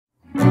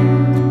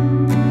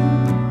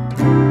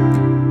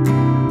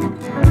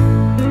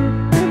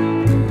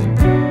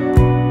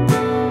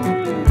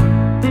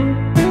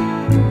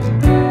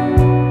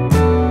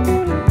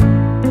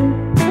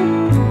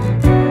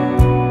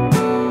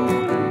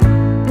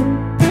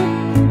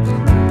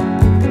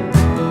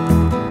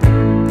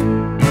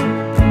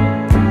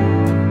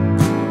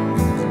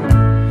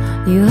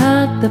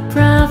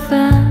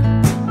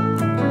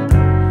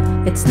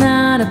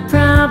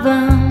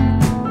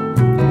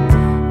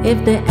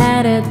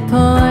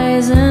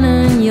poison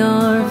in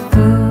your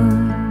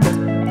food.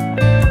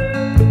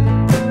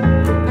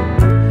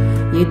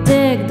 You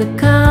dig the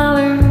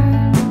colors,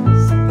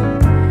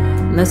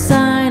 no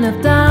sign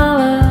of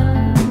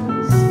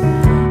dollars,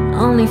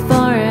 only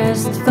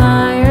forest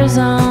fires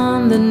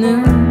on the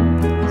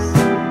news.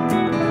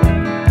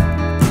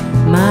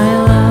 My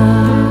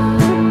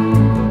love,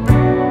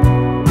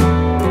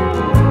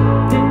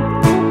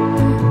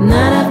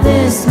 none of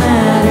this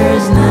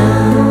matters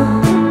now.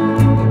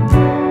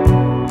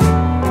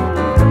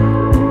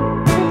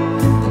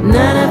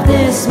 None of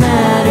this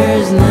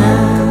matters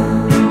now.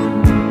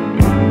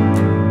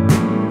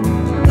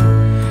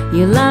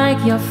 You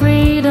like your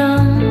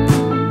freedom,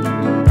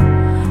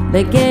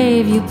 they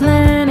gave you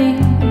plenty.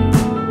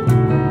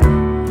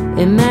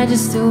 Imagine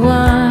to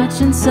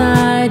watch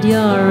inside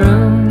your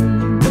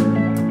room.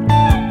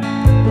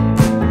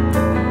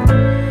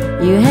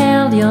 You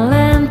held your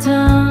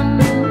lantern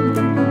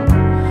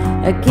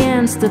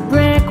against the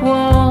brick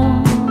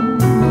wall,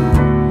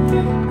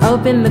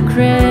 hoping the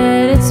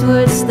credits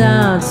would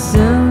start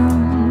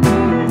soon.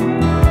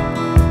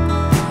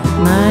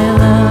 My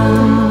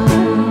love,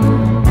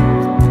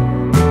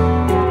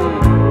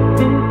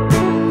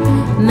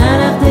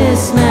 none of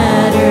this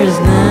matters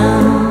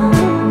now.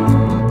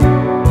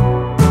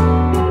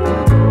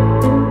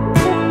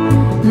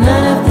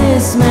 None of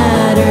this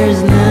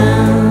matters now.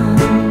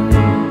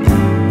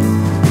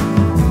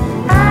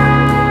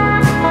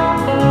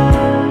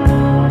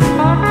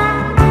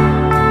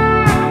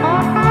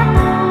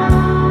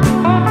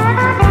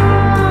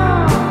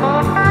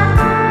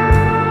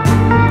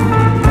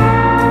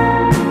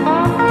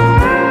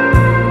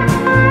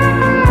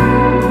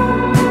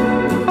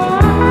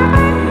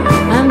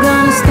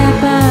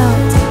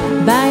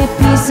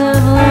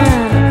 Of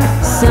land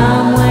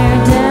somewhere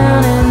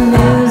down in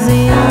New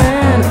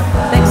Zealand,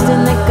 thanks to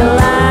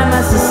Nikolai,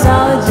 my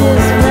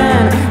sociologist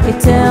friend. He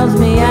tells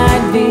me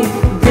I'd be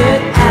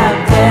good out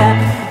there,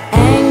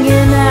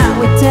 hanging out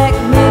with tech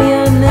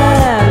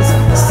millionaires,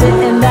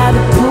 sitting by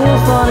the pool,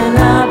 falling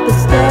up the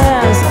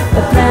stairs.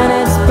 The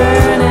planet's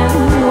burning,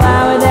 why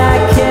would I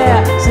care,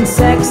 since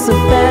sex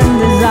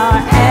offenders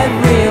are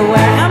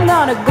everywhere? I'm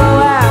gonna go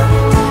out,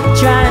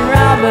 try and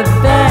rob a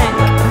bank,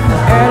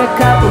 hurt a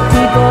couple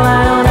people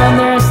I don't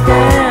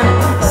understand,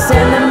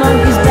 send the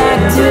monkeys back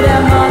to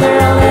their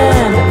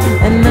motherland,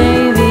 and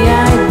maybe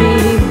I'd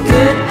be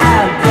good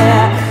out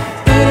there,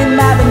 eating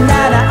my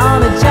banana on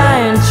a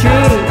giant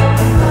tree,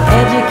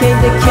 educate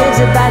the kids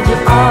about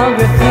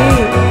geography.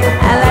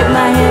 I like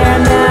my hair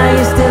now, I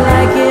used to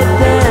like it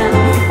then,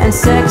 and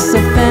sex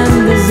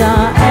offenders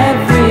are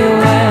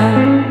everywhere.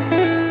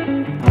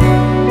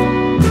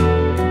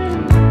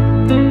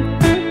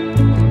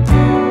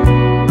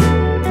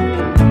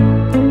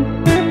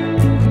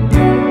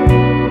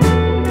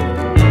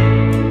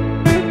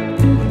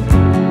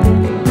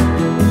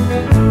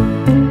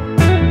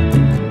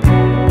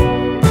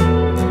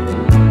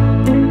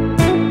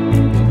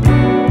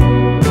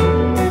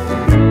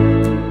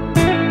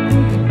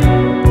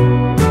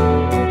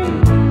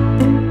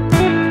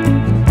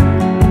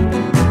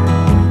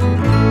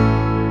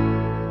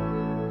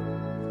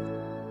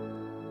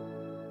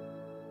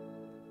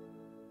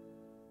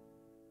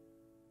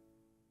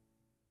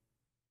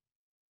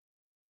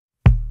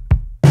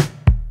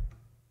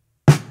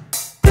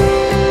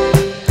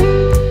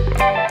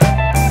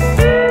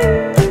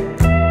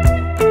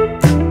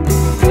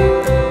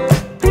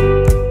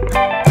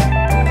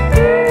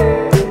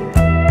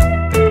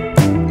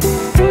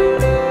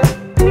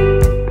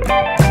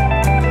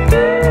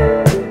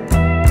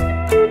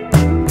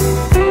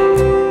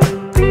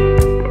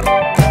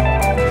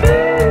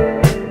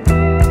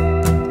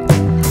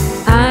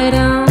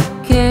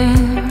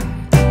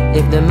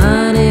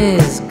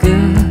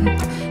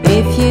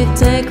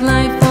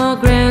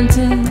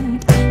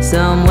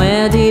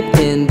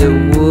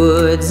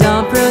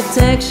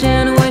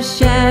 Protection was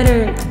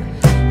shattered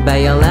by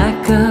a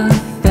lack of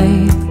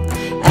faith,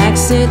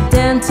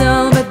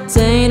 accidental but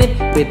tainted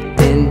with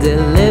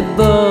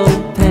indelible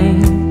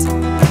paint.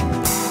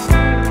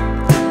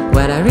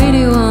 What I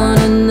really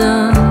wanna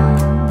know,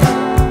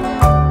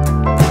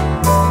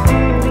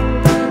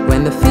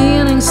 when the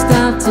feelings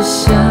start to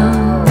show,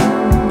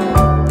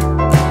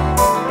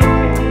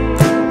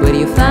 where do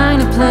you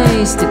find a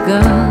place to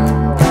go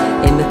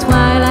in the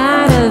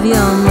twilight of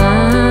your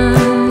mind?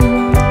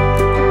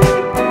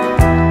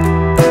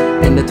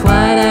 In the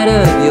twilight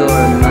of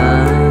your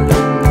mind.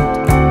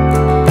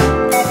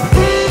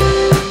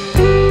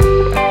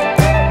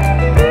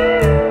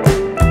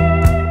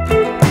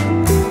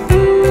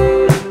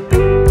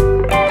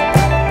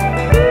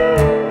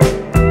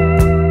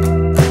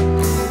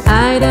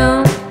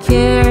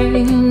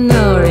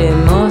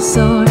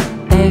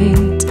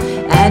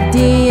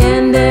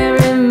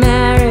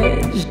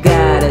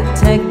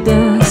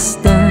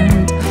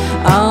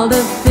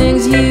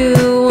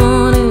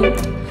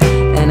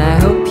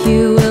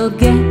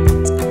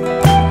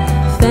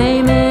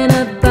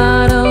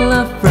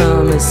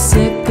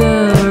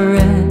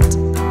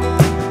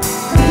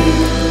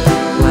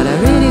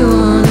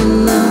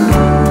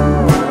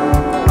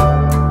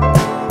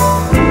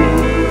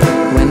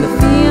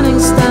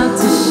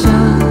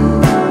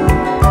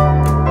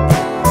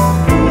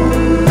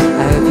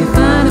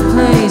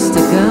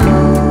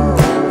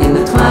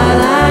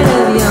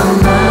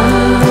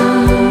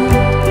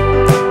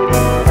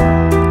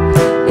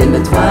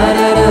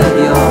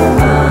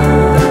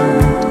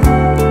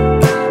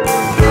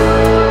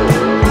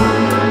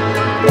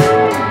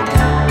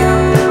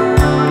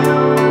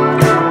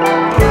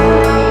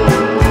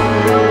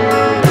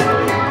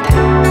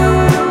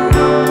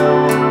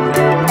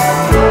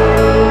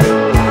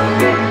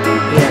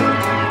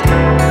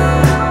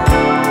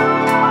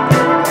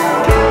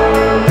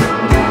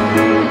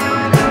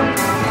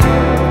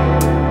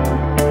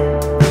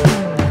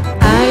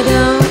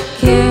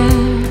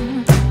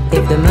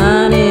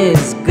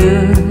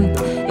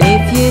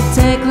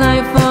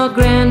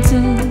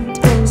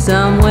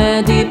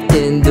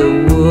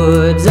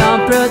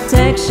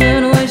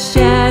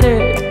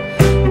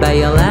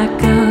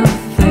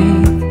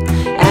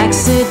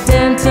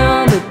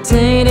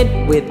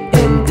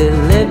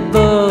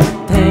 indelible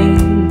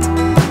paint.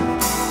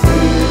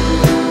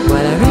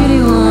 What I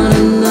really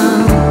wanna know,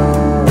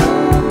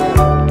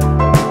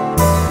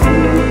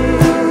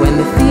 when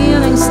the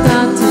feelings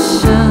start to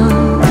show,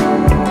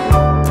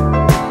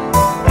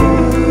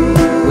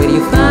 where do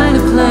you find a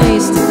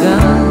place to go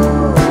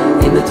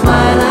in the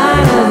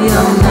twilight of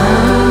your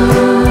mind?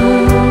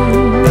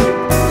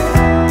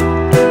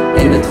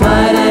 In the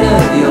twilight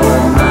of your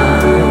mind.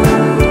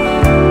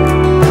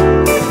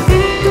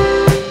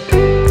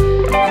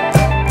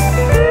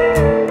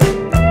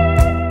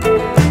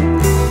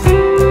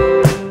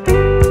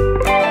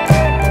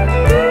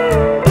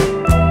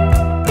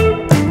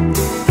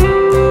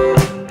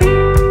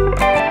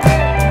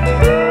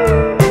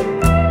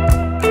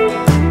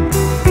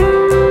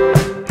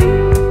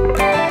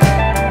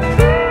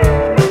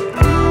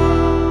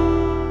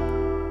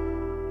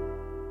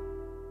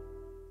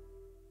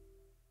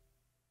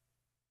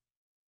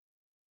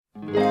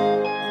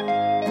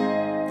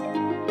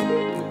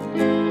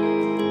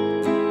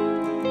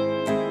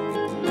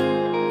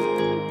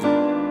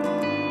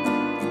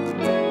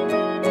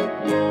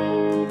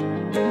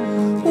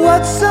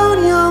 What's on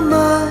your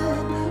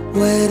mind?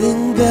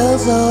 Wedding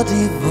bells or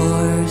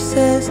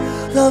divorces,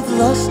 love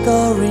lost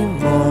or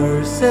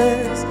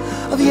remorses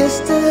of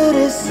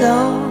yesterday's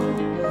song.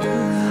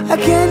 How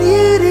can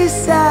you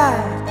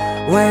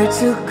decide where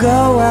to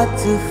go, what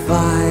to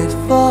fight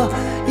for?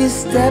 You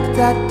stepped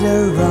at the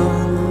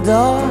wrong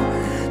door,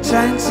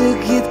 trying to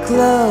get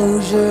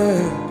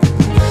closure.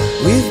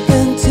 We've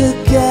been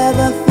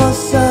together for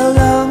so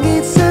long,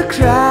 it's a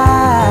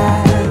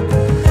crime.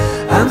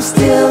 I'm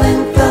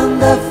stealing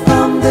thunder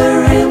from the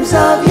rims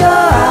of your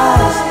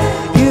eyes.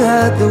 You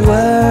heard the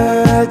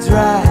words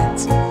right.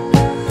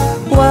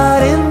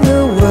 What in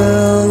the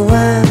world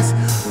went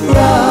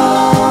wrong?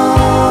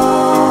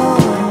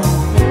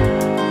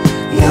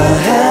 You're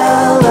a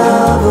hell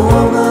of a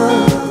woman.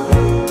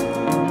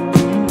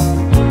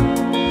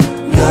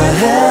 You're a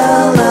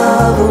hell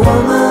of a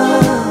woman.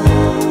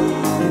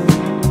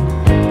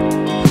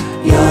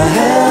 You're a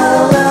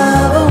hell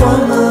of a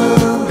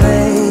woman,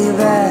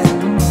 baby.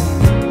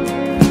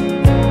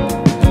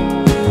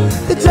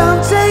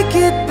 Don't take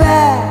it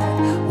back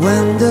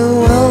when the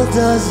world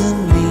doesn't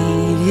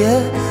need you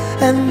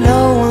and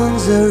no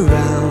one's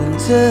around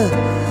to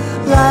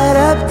light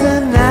up the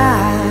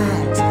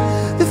night.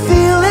 The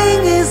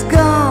feeling is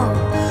gone,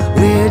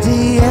 we're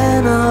the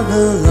end of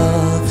the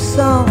love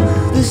song.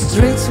 The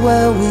streets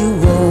where we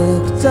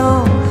walked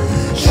on,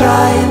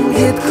 try and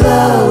get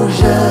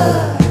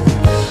closure.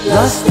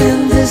 Lost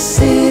in the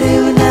city,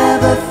 we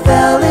never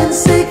felt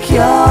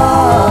insecure.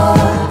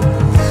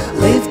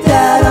 Lived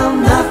out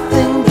on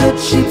nothing but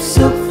cheap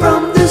soup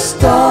from the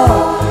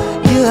store.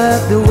 You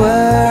heard the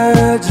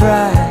words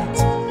right.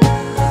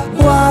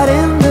 What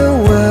in the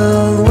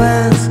world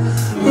went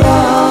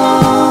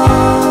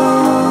wrong?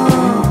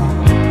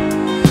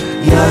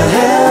 You're a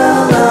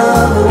hell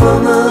of a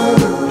woman.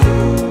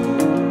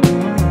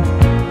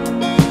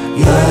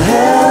 You're a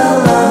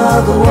hell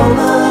of a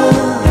woman.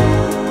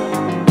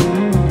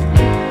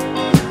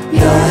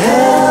 You're a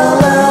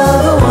hell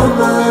of a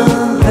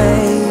woman,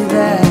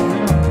 baby.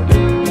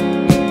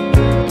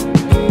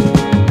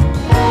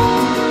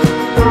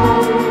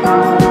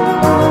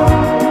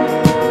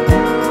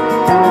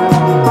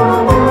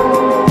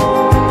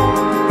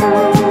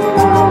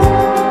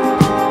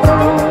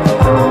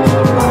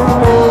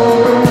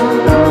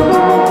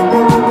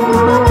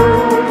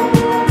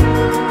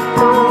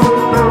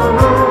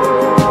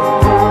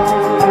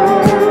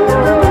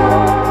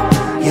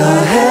 You're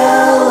a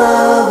hell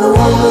of a woman. You're a hell of a woman. You're a hell of a woman. You're a hell of a woman. You're a hell of a woman, baby. You're a hell of a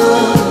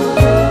woman.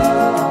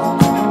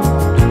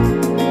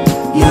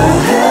 You're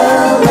a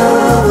hell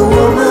of a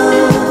woman.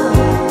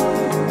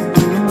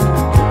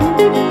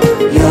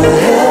 You're a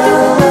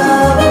hell of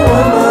a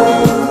woman. You're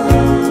a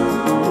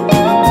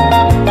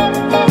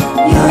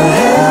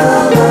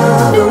hell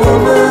of a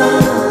woman.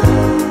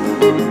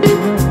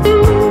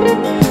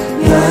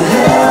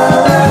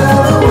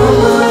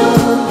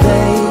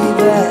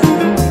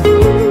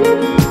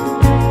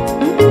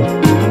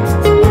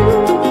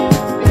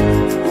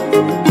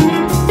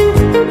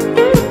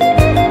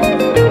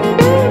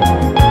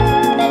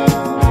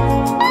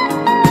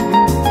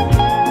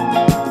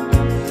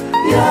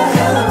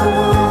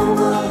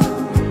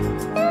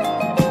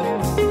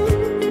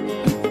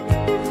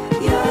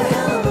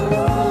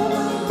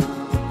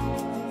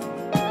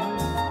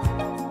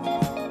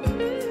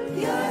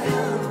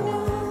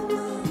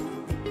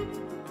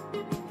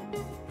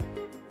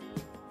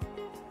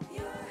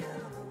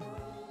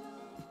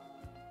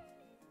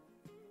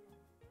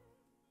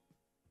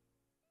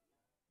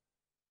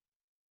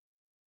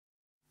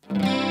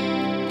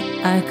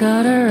 I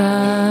got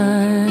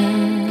arrived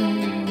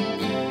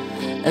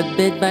a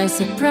bit by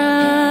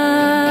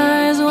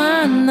surprise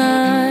one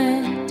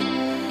night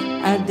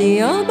at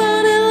the old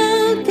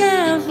Bonne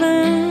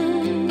cafe.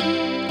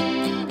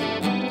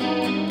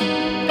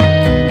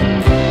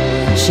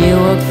 She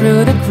walked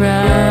through the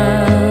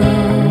crowd,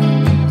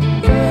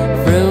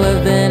 through a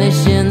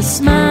Venetian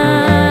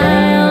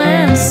smile,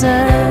 and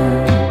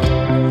said,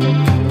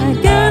 I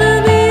gotta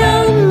be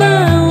on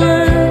my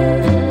way.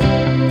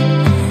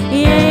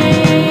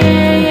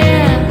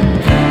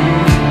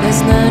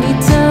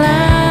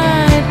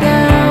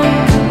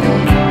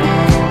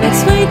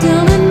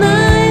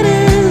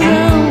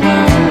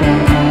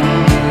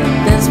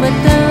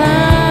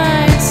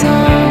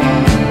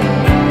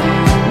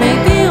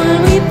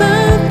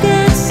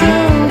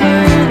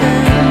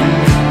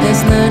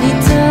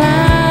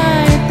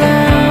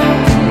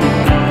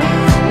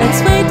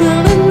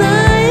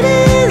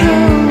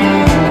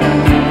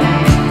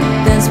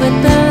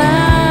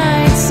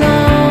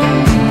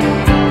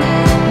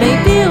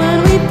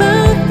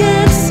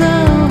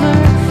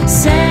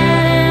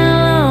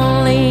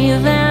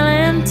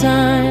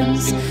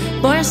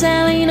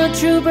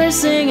 trooper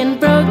singing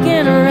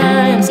broken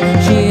rhymes.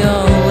 She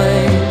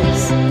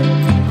always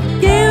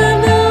gave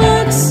him the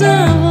looks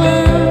of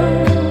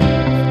love.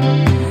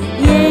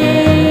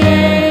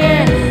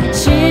 Yeah,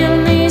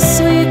 chimney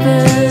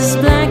sweepers,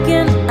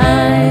 blackened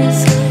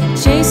eyes,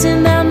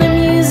 chasing down the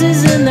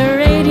muses in the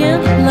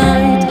radiant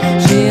light.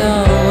 She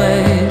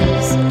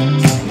always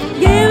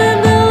gave him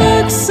the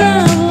looks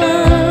of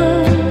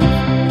love.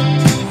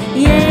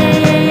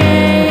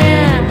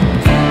 Yeah,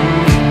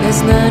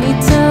 there's no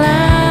need to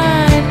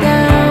lie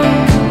down.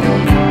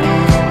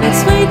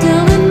 Let's wait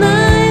till the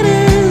night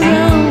is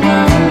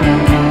over.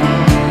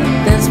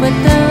 Dance with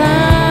the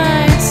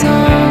lights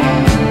on.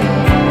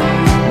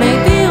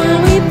 Maybe when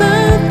we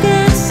both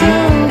get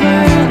sober,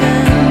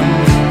 then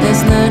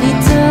there's no need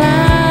to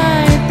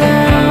lie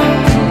down.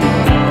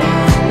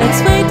 Let's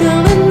wait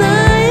till the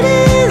night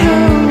is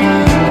over.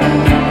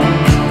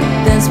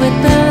 Dance with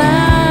the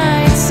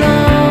lights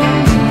on.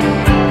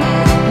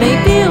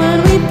 Maybe when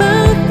we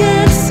both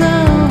get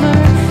sober.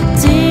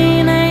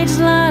 Teenage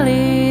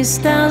lollies,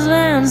 Styles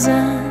Van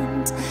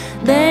Zandt,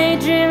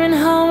 daydreaming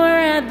Homer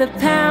at the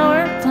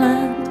power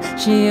plant.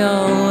 She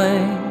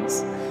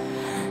always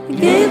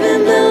gave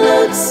him the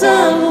looks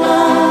of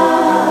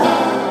love.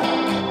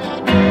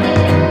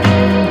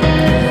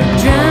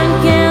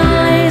 Drunk and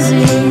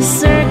lazy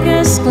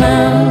circus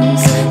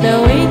clowns, the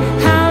weak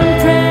hound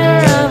prayer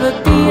of a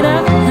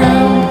beat-up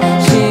hound.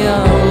 She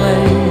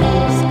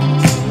always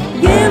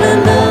gave him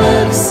the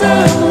looks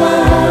of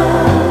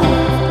love.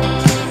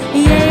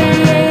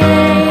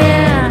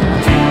 Yeah,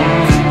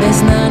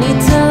 there's no need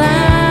to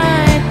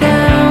lie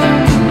down.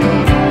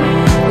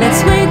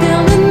 Let's wait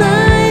till the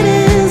night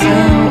is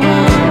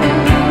over.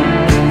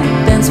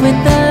 Dance with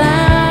the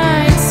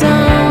lights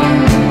on.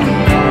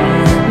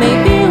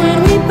 Maybe when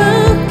we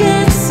both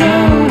get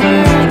sober,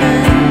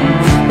 then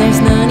there's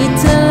no need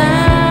to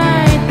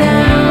lie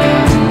down.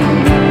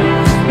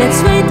 Let's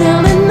wait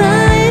till the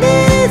night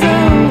is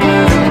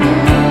over.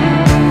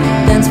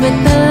 Dance with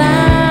the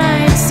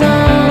lights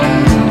on.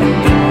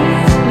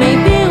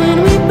 Maybe when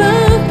we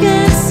both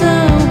get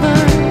sober.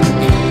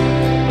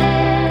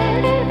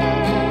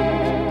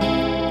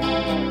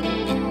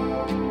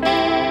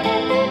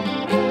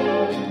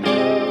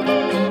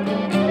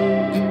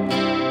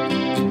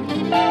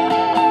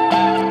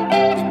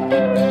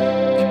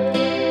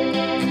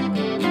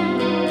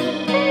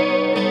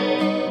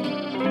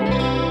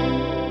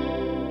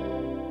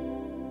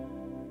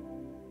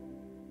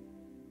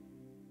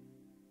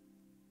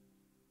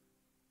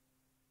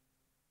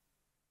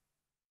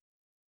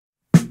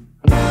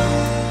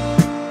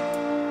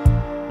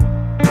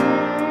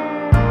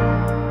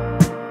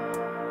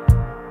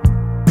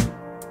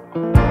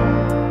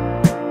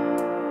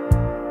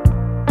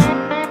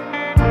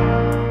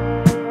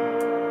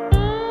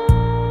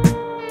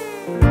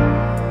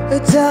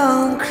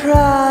 Don't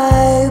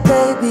cry,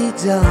 baby,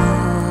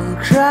 don't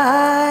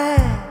cry.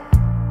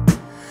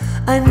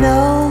 I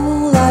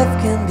know life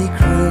can be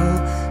cruel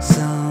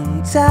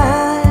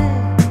sometimes,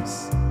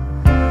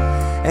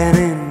 and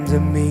in the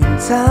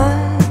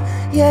meantime,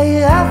 yeah,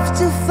 you have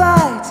to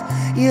fight.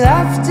 You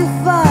have to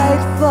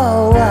fight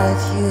for what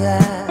you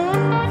have.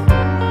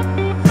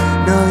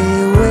 No,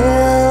 you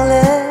will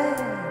live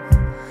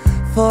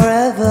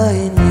forever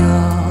in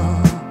your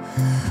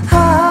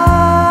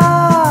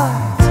heart.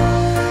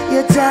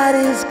 Your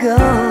daddy's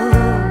gone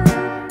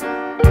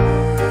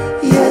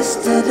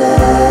yesterday,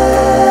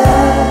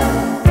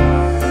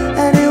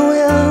 and he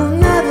will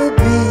never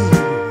be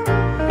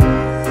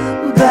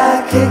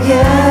back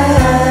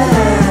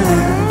again.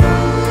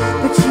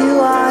 But you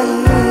are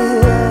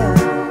here,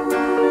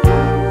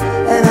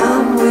 and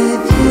I'm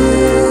with you,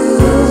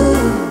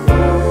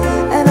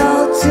 and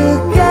all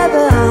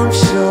together I'm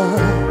sure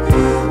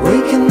we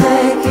can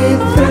make it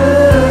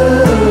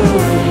through.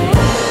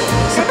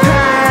 So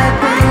cry,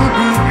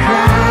 baby,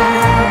 cry.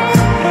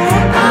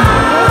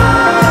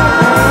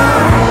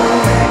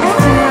 It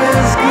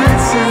feels good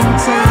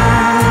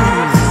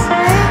sometimes.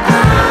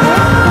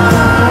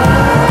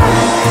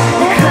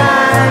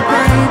 Cry,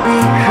 baby,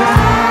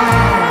 cry.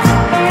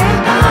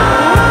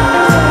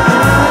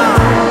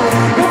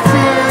 It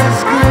feels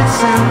good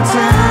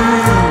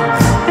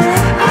sometimes.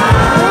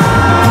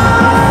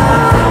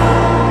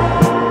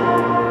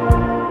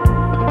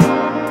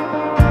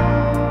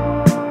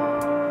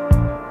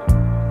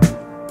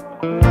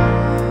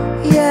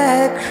 Yeah,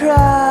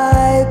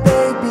 cry,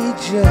 baby,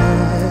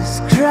 just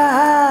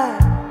cry.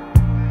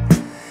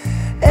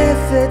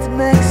 If it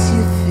makes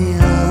you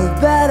feel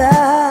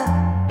better,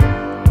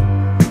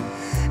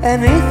 and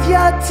if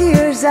your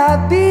tears are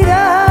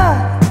bitter,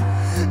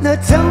 no,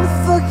 don't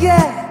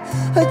forget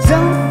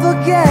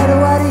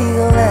what he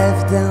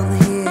left down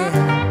here.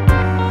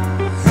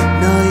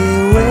 No, you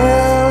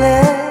will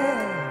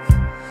live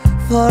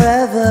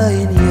forever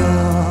in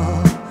your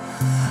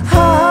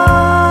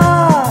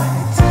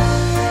heart.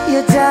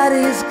 Your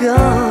daddy's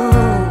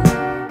gone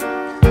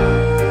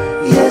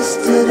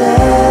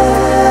yesterday,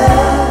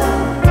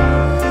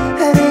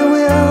 and he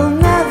will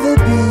never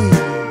be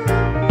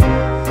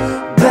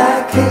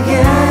back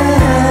again.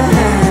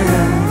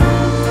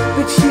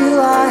 But you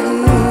are here.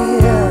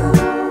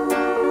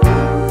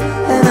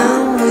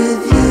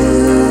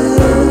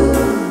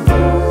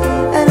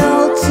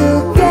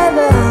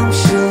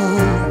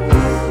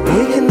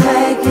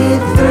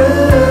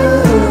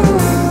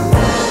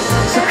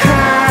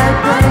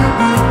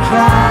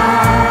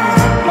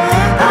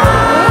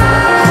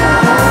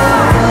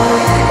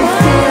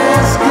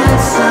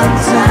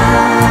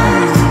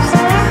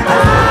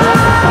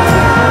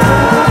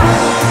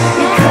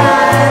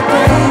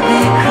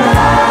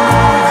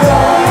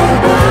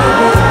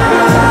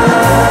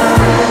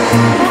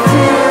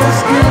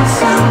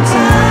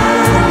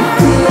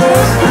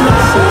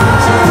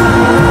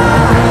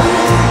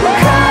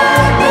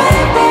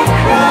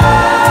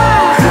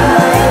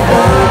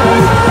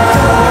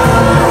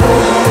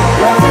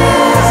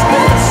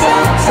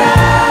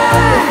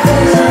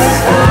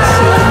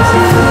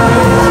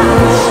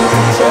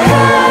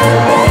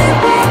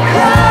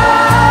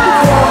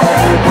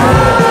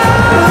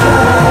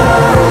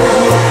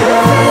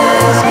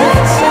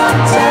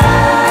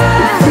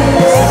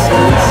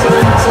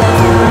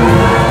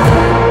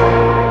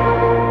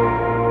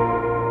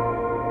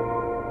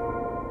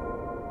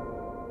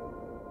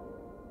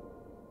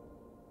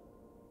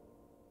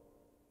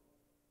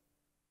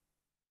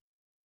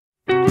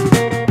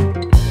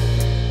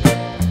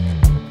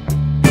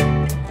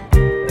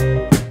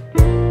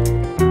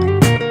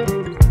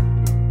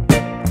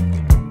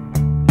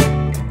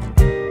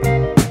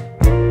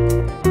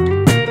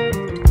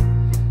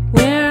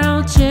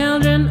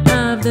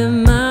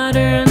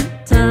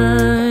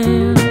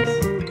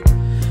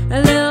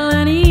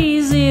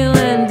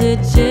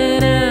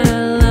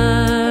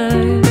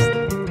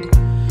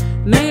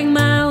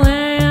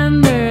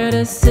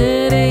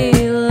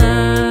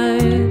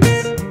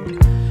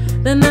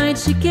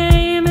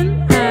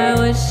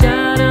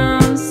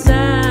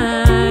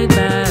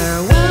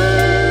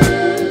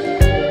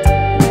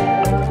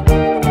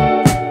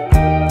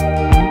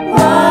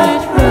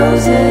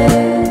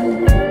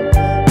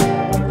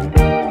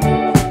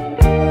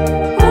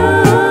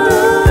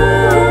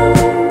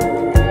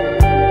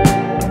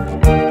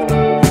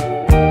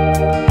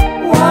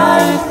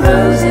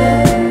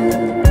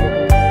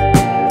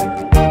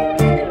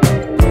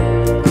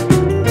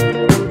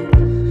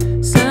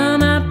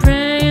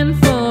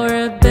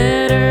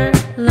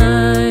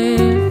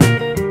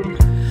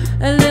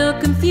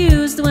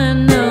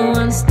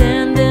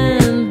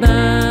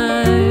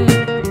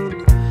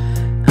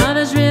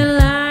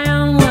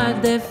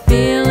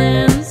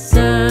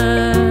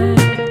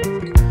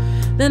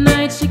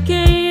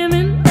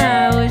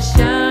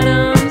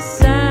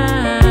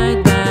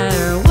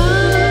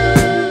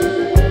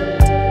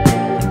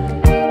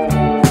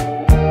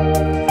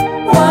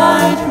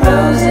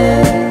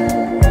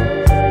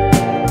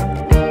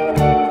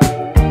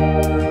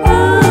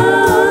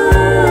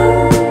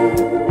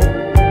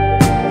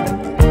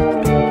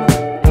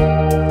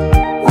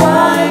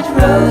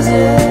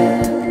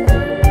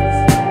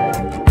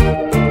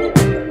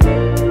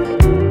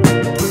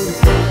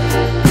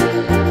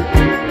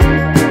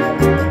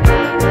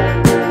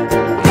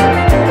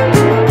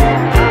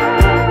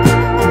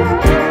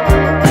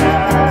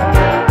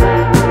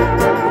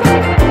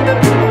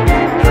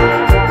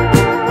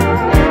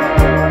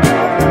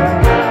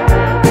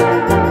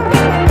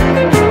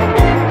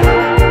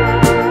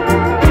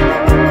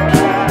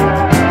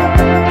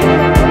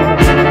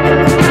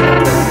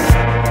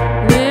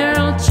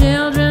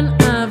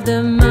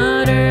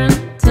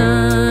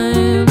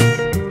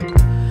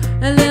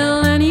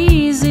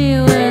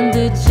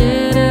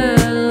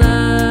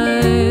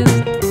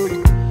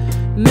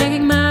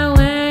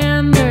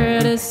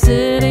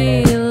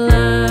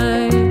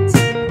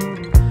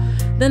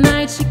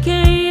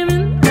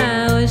 dreaming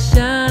I was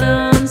shot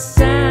on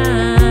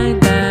sight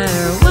by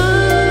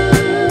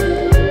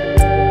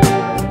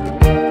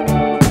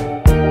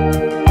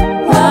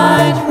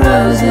white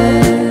roses.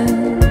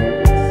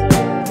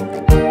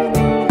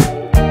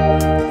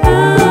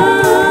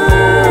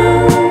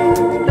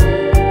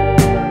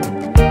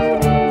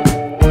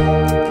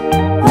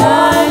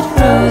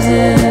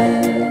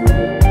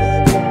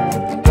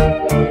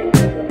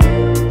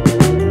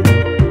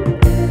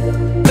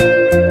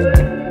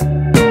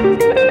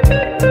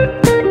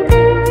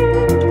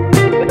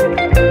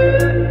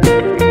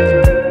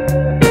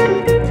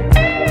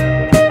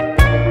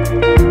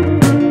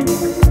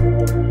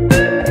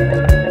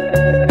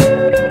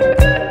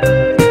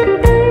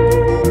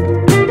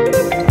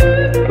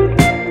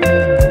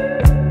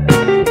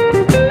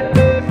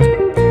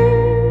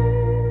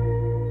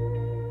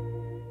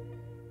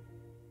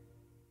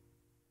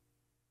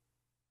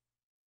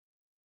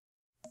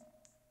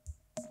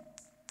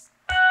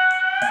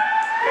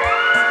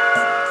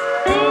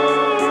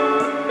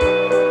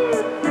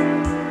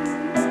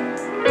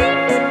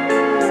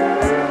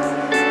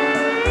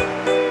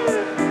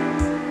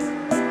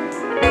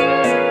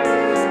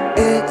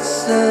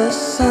 It's a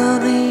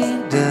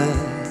sunny day.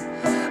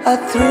 I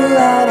threw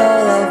out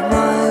all of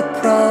my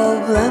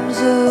problems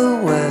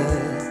away,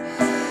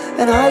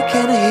 and I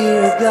can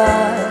hear a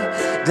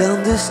guy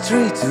down the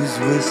street who's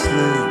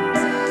whistling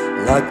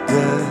like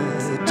they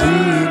do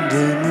in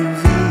the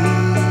movies.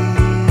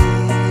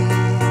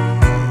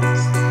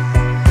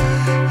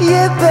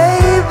 Yeah,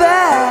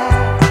 baby,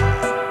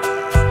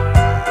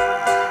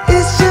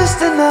 it's just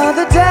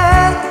another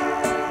day.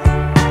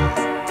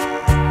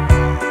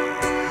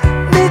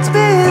 Meet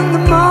me in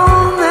the morning.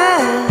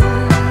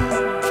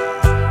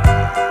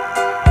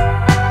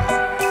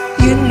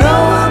 You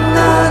know I'm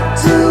not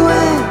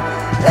doing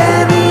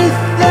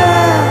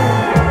anything.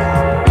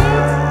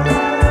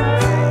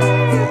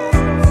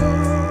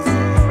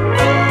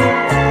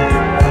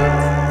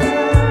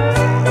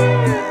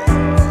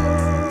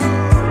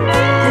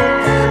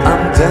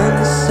 I'm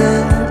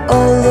dancing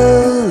all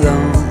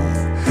alone.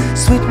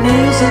 Sweet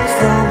music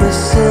from a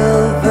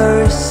silver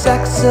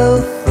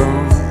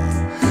saxophone.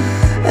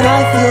 And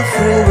I feel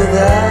free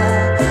without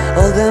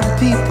all them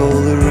people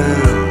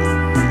around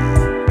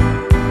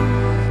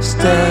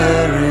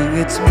staring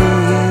at me.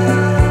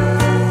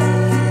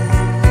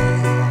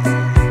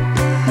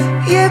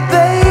 Yeah,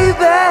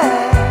 baby,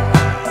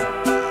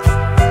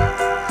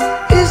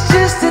 it's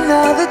just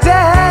another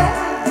day.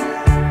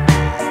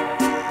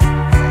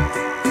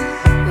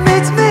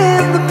 Meet me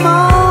in the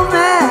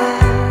morning.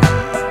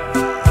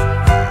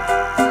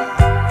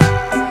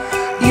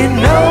 You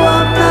know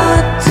I'm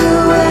not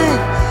doing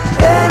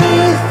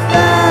anything.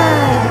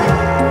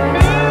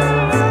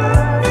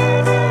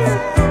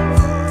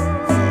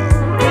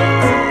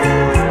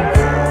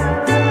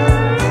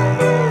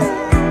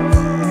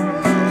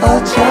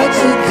 I'll try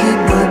to keep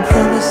my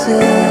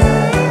promises.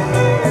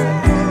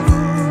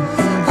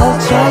 I'll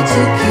try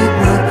to keep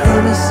my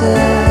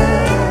promises.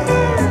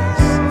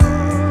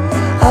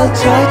 I'll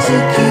try to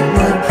keep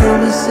my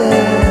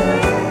promises.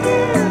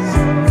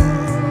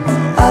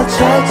 I'll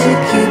try to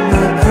keep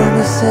my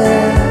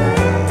promises.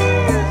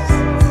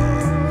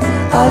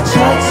 I'll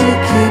try to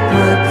keep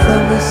my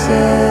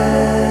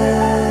promises.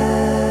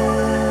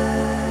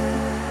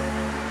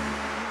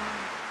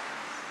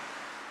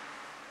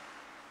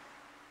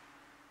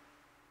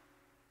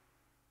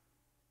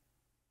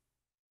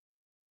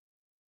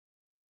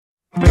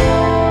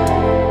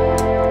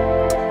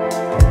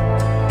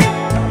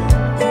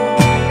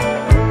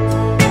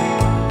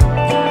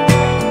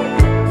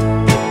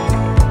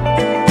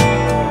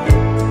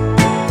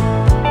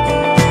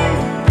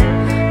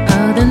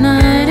 Oh, the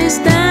night is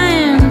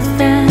dying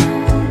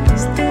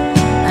fast.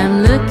 I'm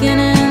looking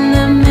in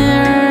the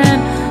mirror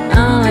and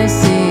all I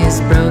see is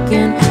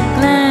broken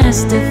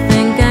glass. To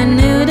think I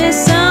knew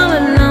this all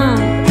along.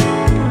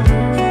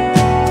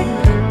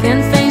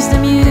 Can't face the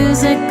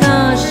music,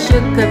 all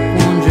shook up,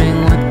 wondering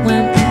what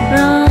went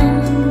wrong.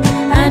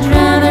 I'd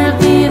rather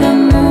be the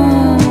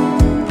moon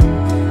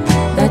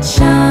that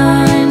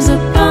shines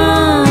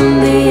upon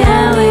the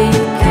alley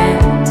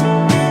cat.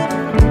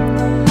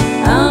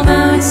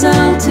 Although it's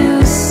all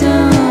too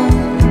soon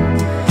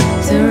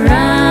to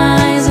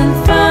rise and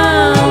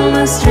fall,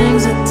 no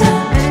strings attached.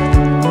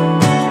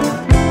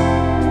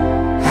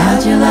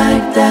 How'd you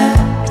like that?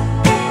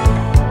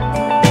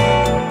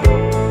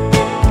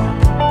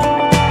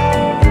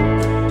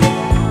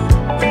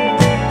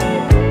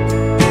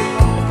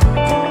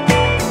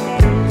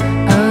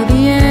 Oh,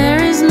 the air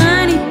is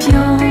mighty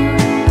pure.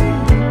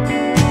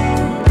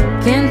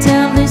 Can't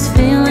help this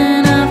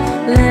feeling of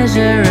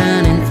leisure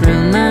running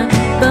through my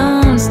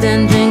bones.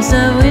 10 drinks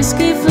of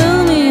whiskey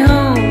flew me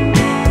home,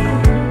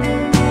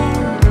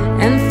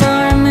 and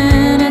for a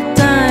minute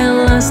I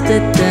lost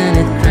it, then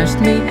it crushed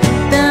me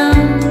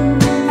down.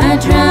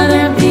 I'd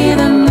rather be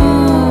the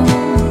moon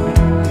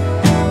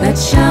that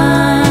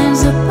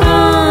shines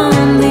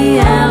upon the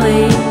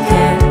alley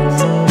cat.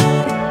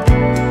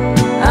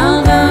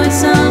 Although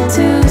it's all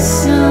too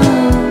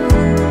soon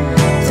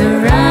to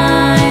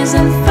rise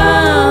and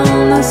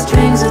fall,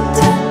 strings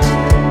attached.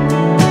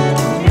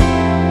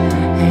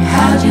 Hey,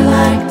 how'd you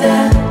like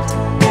that?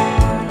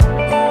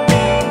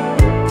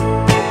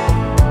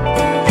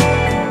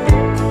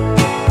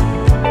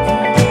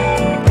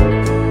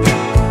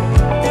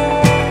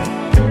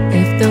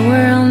 If the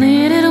world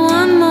needed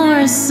one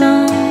more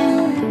song,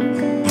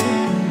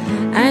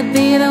 I'd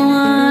be the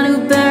one who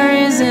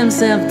buries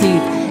himself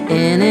deep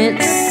in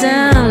its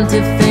sound. To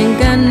think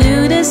I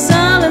knew this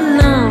all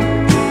along.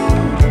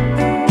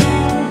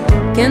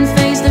 Can't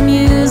face the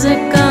music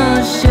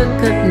all shook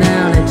up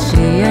now that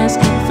she has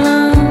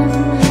flown.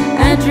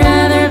 I'd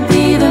rather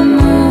be the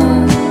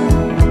moon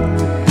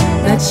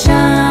that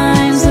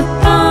shines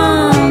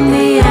upon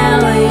the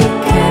alley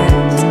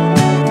cat.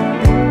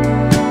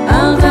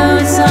 Although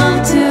it's all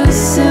too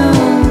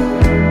soon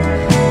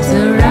to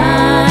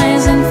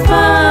rise and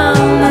fall,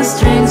 the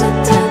strings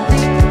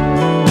attached.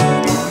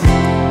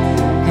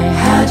 Hey,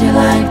 how'd you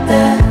like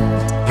that?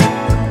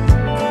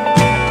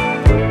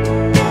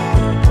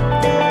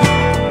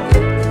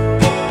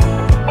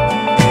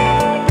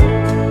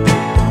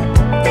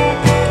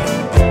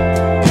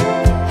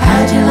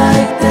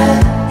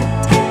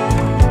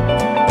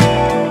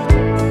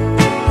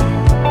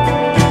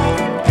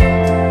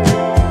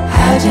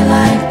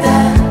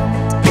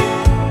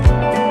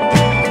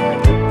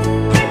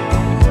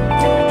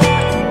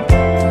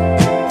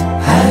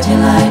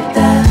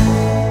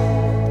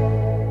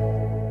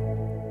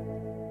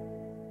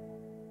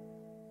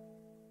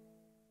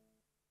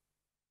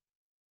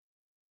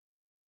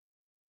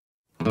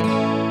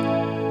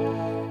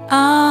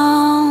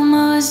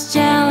 Almost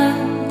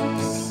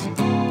jealous,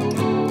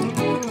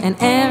 and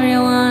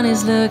everyone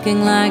is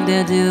looking like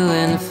they're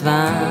doing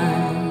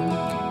fine.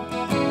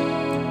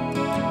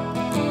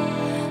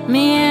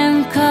 Me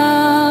and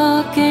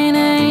Cocaine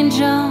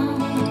Angel,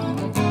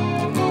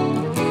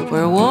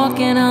 we're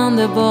walking on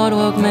the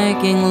boardwalk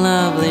making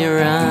lovely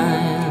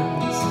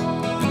rhymes.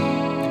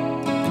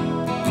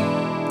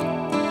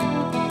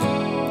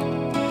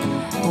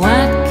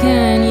 What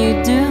can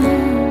you do?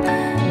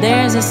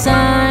 There's a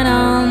sign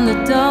on the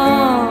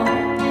door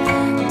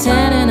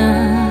telling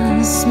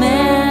us,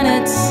 man,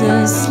 it's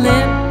a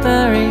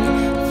slippery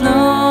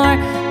floor.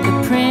 The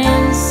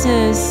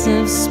Princess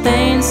of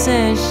Spain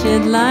says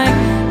she'd like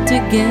to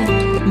get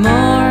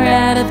more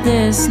out of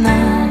this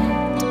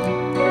night,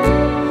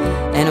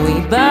 and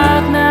we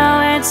both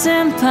know it's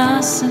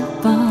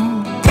impossible.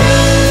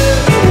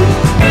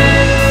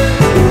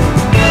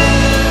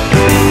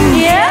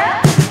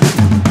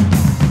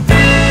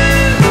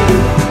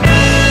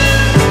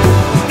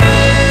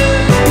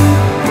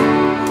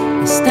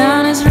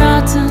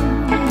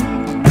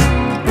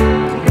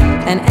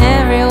 And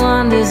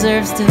everyone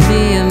deserves to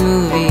be a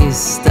movie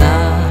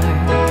star.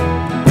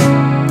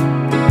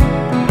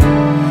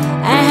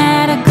 I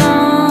had a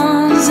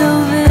gonzo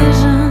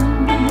vision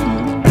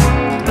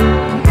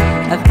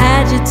of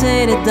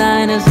agitated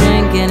diners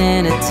drinking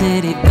in a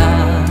titty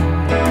bar.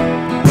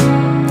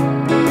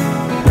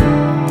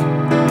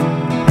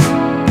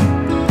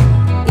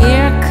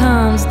 Here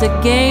comes the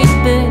gate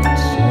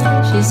bitch,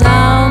 she's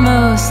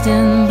almost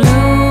in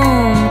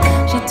bloom.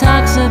 She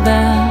talks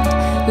about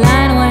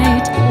line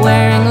weight,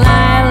 wearing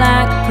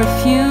lilac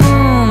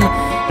perfume.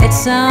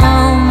 It's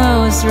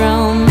almost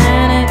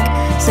romantic,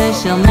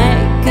 says she'll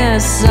make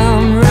us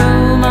some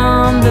room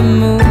on the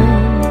moon.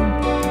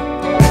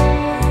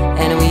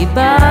 And we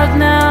both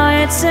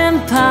know it's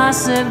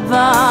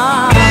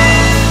impossible.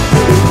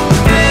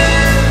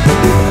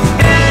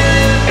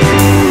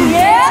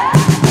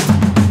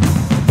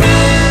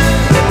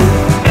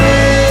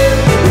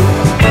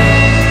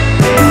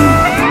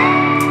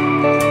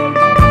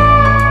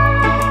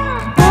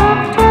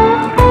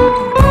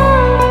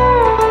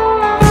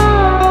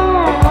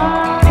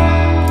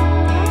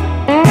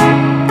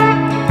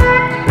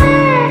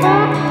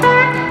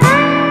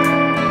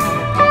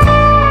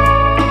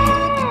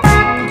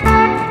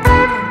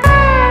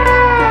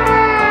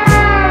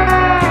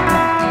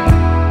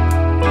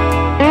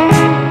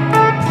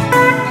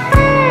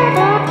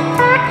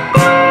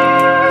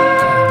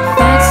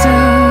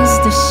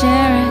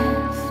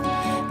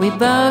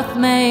 Both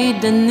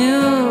made the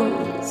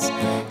news,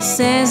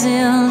 says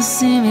he'll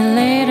see me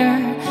later.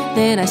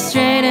 Did I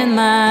straighten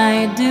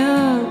my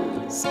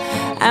dues?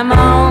 I'm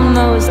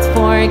almost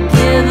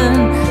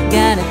forgiven,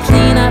 gotta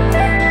clean up the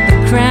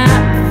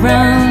crap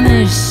from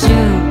his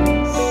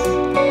shoes.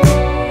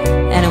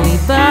 And we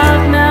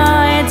both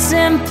know it's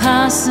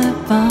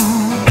impossible.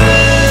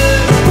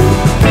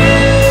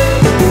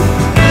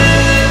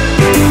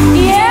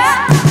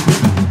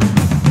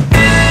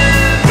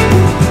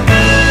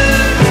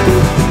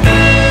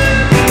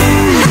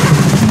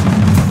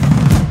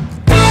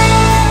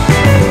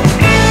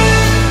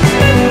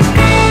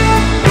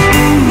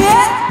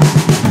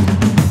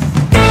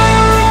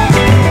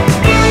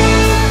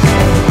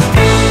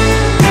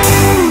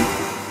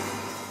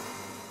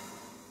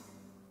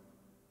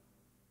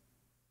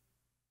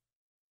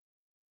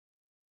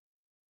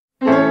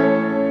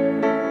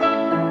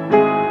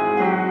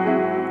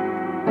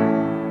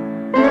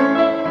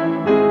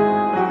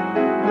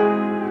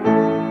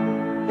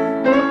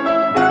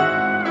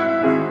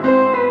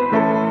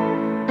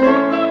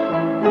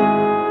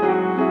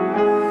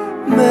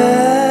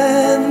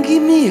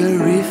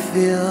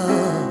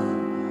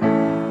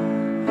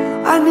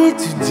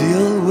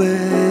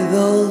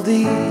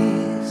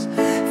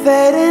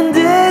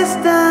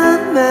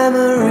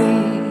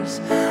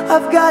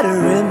 I've got a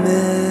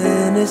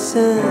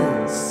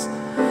reminiscence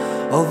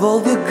of all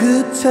the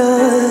good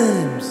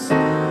times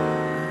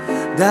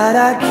that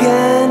I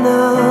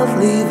cannot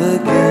leave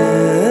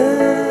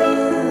again.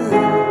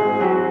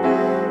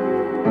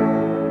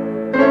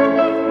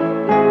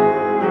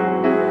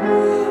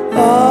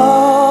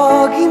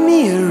 Oh, give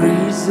me a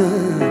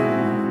reason,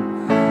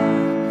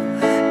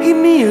 give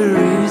me a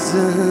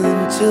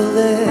reason to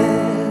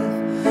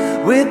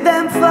live with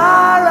them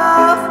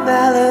far-off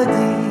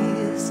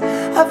melodies.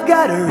 I've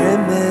got a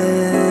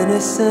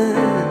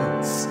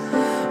reminiscence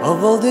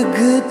of all the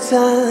good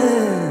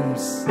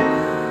times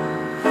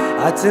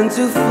I tend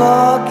to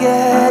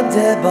forget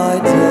day by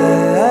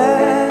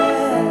day.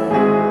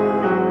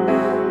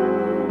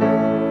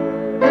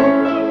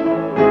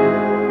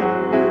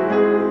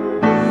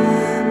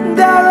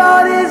 The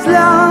road is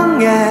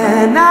long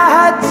and I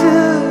had to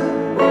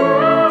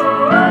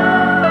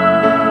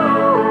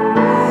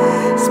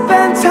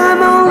spend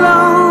time on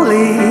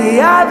lonely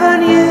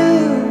avenue.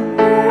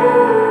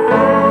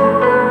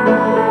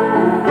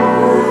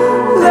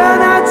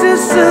 Learn how to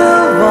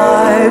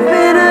survive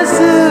in a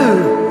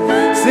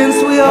zoo, since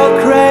we all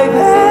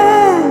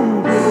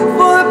craving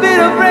for a bit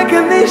of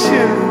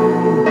recognition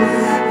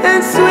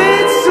and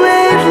sweet,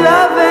 sweet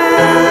loving.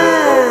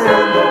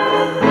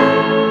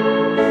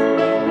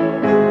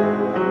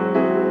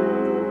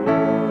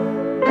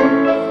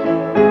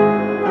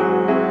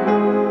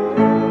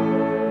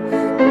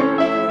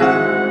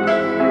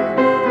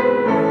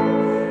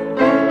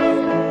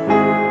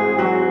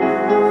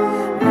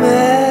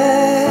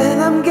 Man,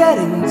 I'm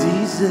getting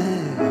dizzy.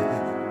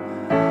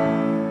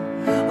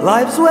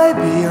 Life's way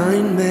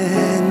behind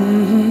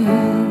me.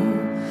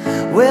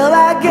 Will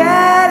I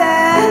get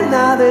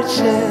another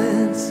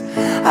chance?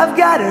 I've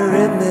got a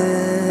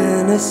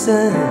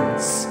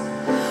reminiscence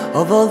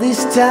of all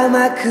this time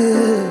I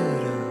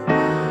could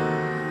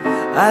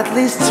at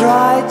least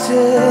try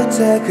to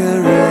take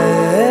a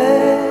rest.